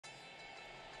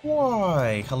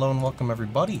Why, hello and welcome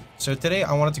everybody. So today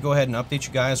I wanted to go ahead and update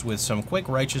you guys with some quick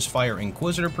Righteous Fire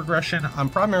Inquisitor progression. I'm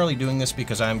primarily doing this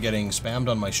because I'm getting spammed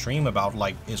on my stream about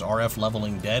like, is RF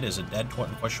leveling dead? Is it dead?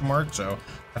 Question mark. So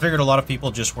I figured a lot of people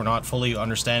just were not fully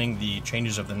understanding the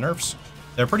changes of the nerfs.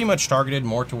 They're pretty much targeted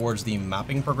more towards the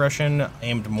mapping progression,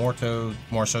 aimed more so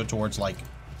towards like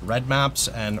red maps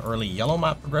and early yellow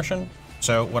map progression.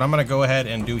 So what I'm going to go ahead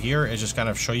and do here is just kind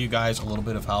of show you guys a little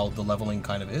bit of how the leveling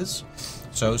kind of is.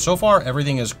 So far,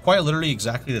 everything is quite literally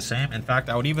exactly the same. In fact,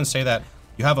 I would even say that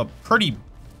you have a pretty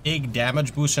big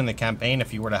damage boost in the campaign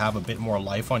if you were to have a bit more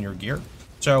life on your gear.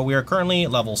 So we are currently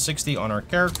level 60 on our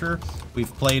character.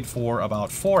 We've played for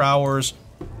about 4 hours,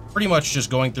 pretty much just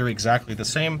going through exactly the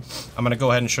same. I'm going to go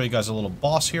ahead and show you guys a little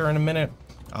boss here in a minute.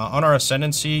 On our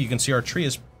Ascendancy, you can see our tree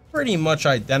is pretty much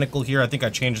identical here. I think I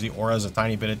changed the auras a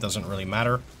tiny bit. It doesn't really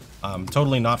matter.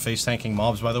 Totally not face tanking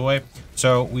mobs, by the way.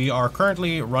 So we are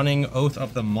currently running Oath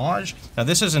of the Maj. Now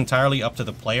this is entirely up to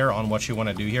the player on what you want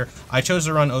to do here. I chose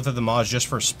to run Oath of the Maj just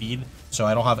for speed, so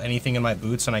I don't have anything in my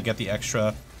boots and I get the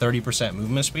extra 30%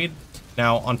 movement speed.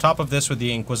 Now on top of this with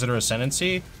the Inquisitor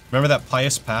Ascendancy, remember that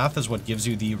Pious Path is what gives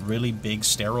you the really big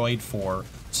steroid for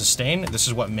sustain. This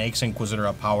is what makes Inquisitor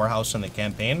a powerhouse in the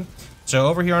campaign. So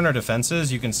over here on our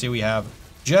defenses, you can see we have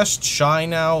just shy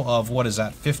now of, what is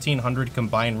that, 1500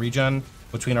 combined regen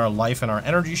between our life and our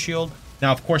energy shield.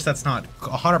 Now, of course, that's not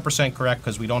 100% correct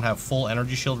because we don't have full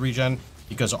energy shield regen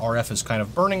because RF is kind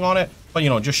of burning on it. But, you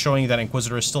know, just showing you that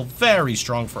Inquisitor is still very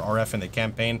strong for RF in the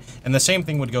campaign. And the same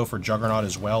thing would go for Juggernaut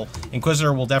as well.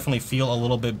 Inquisitor will definitely feel a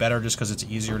little bit better just because it's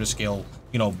easier to scale,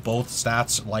 you know, both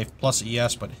stats, life plus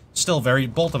ES, but still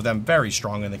both of them very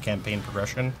strong in the campaign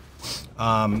progression.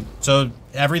 So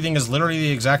everything is literally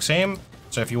the exact same.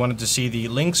 So if you wanted to see the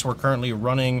links, we're currently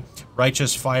running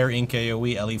Righteous Fire, Ink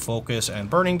AoE, LE Focus, and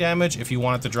Burning Damage. If you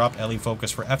wanted to drop LE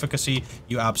Focus for efficacy,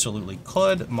 you absolutely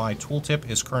could. My tooltip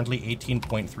is currently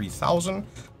 18.3 thousand.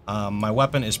 My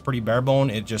weapon is pretty barebone.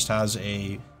 It just has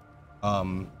a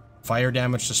fire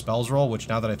damage to spells roll, which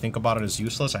now that I think about it is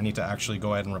useless. I need to actually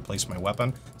go ahead and replace my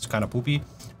weapon. It's kind of poopy.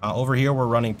 Over here, we're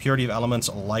running Purity of Elements,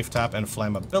 Life Tap, and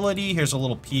Flammability. Here's a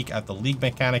little peek at the League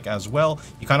mechanic as well.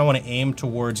 You kind of want to aim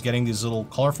towards getting these little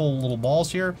colorful little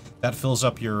balls here. That fills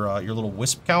up your little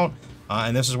wisp count.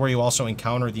 And this is where you also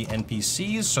encounter the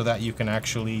NPCs so that you can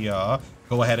actually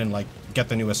go ahead and like get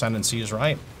the new Ascendancies,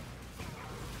 right?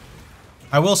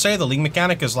 I will say the League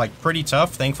mechanic is like pretty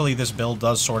tough. Thankfully, this build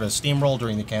does sort of steamroll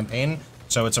during the campaign,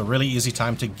 so it's a really easy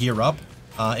time to gear up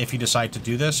if you decide to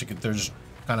do this. There's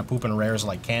kind of pooping rares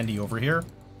like candy over here.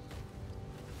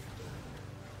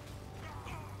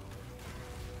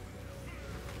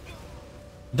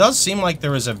 It does seem like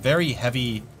there is a very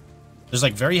heavy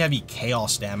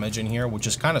chaos damage in here, which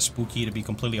is kind of spooky to be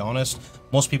completely honest.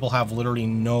 Most people have literally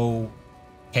no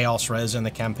chaos res in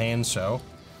the campaign, so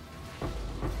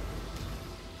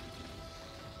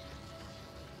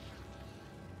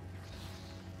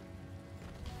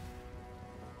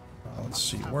let's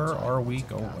see, where are we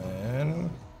going?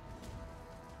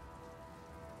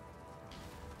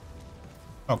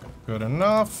 Okay, good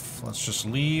enough. Let's just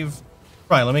leave.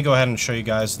 Right, let me go ahead and show you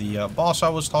guys the boss I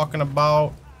was talking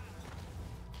about.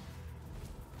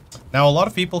 Now, a lot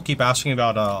of people keep asking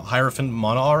about Hierophant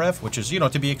Mana RF, which is, you know,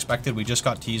 to be expected. We just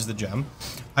got teased the gem.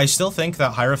 I still think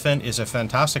that Hierophant is a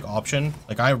fantastic option.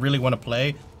 Like, I really want to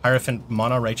play Hierophant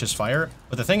Mana Righteous Fire.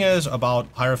 But the thing is about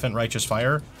Hierophant Righteous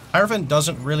Fire, Hierophant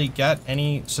doesn't really get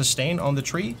any sustain on the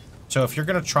tree. So if you're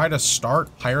going to try to start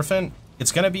Hierophant,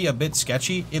 it's going to be a bit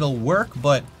sketchy. It'll work,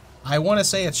 but I want to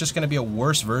say it's just going to be a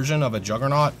worse version of a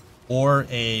Juggernaut or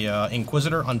a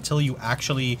Inquisitor until you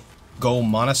actually go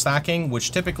mana stacking,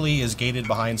 which typically is gated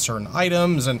behind certain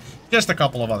items and just a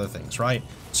couple of other things, right?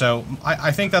 So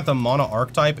I think that the mana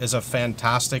archetype is a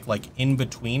fantastic, like,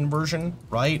 in-between version,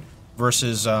 right?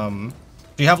 Versus,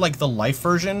 you have, like, the life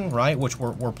version, right? Which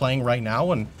we're playing right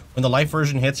now, and when the life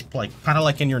version hits, like, kind of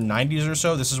like in your 90s or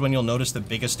so, this is when you'll notice the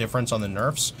biggest difference on the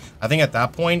nerfs. I think at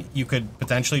that point, you could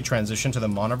potentially transition to the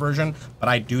mana version, but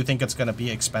I do think it's going to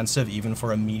be expensive even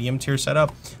for a medium tier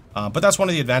setup. But that's one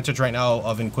of the advantages right now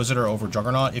of Inquisitor over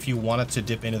Juggernaut. If you wanted to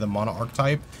dip into the mana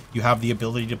archetype, you have the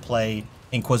ability to play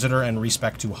Inquisitor and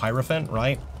respec to Hierophant,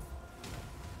 right?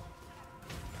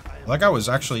 That guy was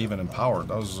actually even empowered.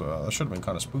 That should have been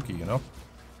kind of spooky, you know?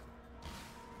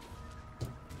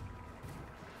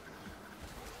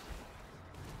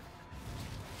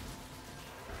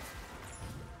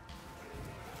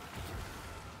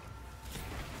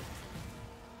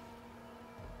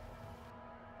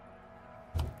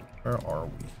 Where are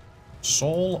we?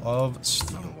 Soul of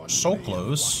Steel. So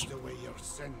close.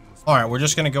 Alright, we're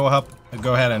just going to go up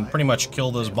go ahead and pretty much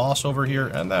kill this boss over here,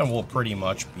 and then we'll pretty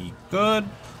much be good.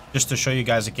 Just to show you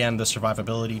guys again, the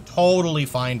survivability, totally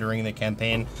fine during the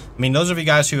campaign. I mean, those of you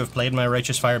guys who have played my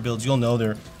Righteous Fire builds, you'll know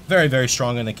they're very, very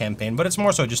strong in the campaign, but it's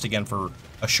more so just, again, for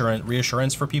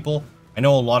reassurance for people. I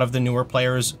know a lot of the newer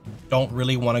players don't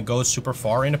really want to go super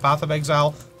far into Path of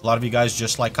Exile. A lot of you guys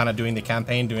just like kind of doing the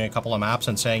campaign, doing a couple of maps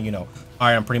and saying, you know, all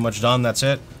right, I'm pretty much done, that's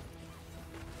it.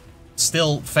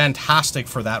 Still fantastic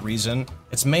for that reason.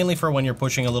 It's mainly for when you're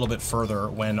pushing a little bit further,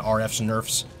 when RF's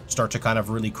nerfs start to kind of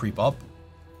really creep up.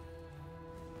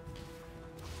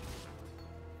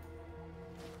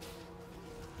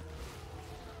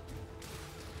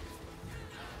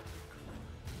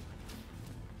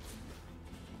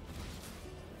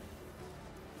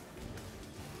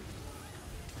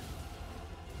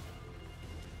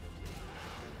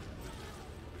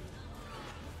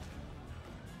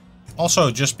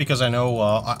 Also, just because I know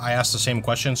I asked the same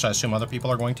question, so I assume other people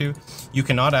are going to, you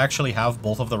cannot actually have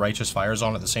both of the Righteous Fires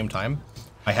on at the same time.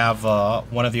 I have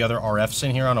one of the other RFs in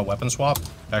here on a weapon swap.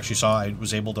 I actually saw I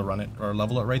was able to run it or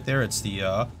level it right there. It's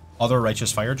the other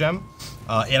Righteous Fire gem.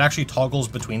 It actually toggles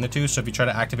between the two, so if you try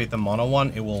to activate the mono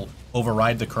one, it will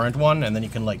override the current one, and then you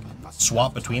can like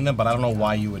swap between them, but I don't know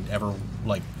why you would ever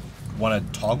like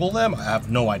want to toggle them. I have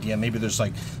no idea. Maybe there's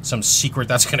like some secret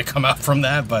that's going to come out from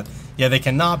that, but yeah, they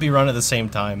cannot be run at the same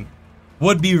time.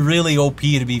 Would be really OP,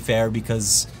 to be fair,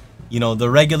 because, you know, the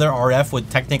regular RF would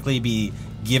technically be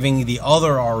giving the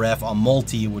other RF a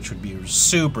multi, which would be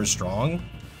super strong.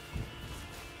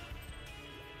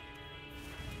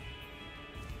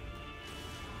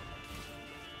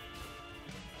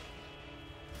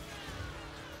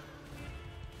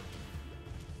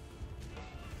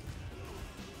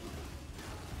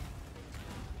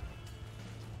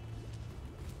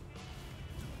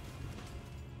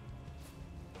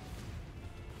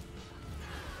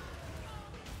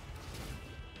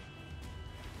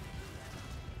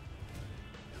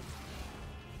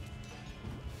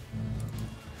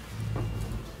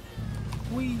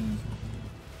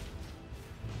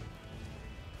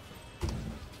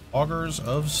 Augurs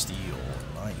of Steel.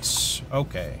 Nice.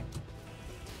 Okay.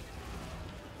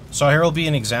 So here will be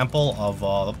an example of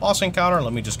the boss encounter.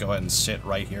 Let me just go ahead and sit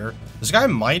right here. This guy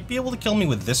might be able to kill me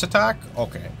with this attack.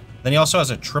 Okay. Then he also has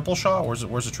a triple shot. Where's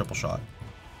the triple shot?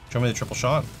 Show me the triple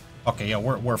shot. Okay, yeah,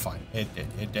 we're fine.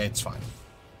 It's fine.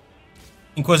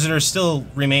 Inquisitor still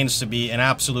remains to be an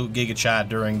absolute Giga Chad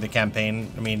during the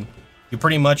campaign. I mean, you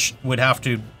pretty much would have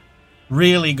to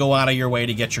really go out of your way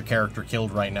to get your character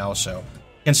killed right now, so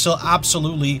can still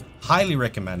absolutely highly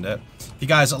recommend it. If you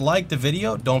guys liked the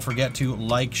video, don't forget to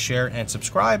like, share, and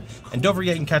subscribe. And don't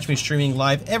forget you can catch me streaming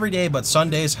live every day but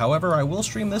Sundays. However, I will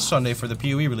stream this Sunday for the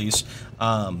PoE release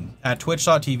at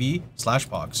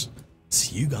twitch.tv/Pohx.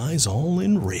 See you guys all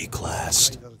in Ray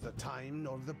class. Neither the time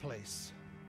nor the place.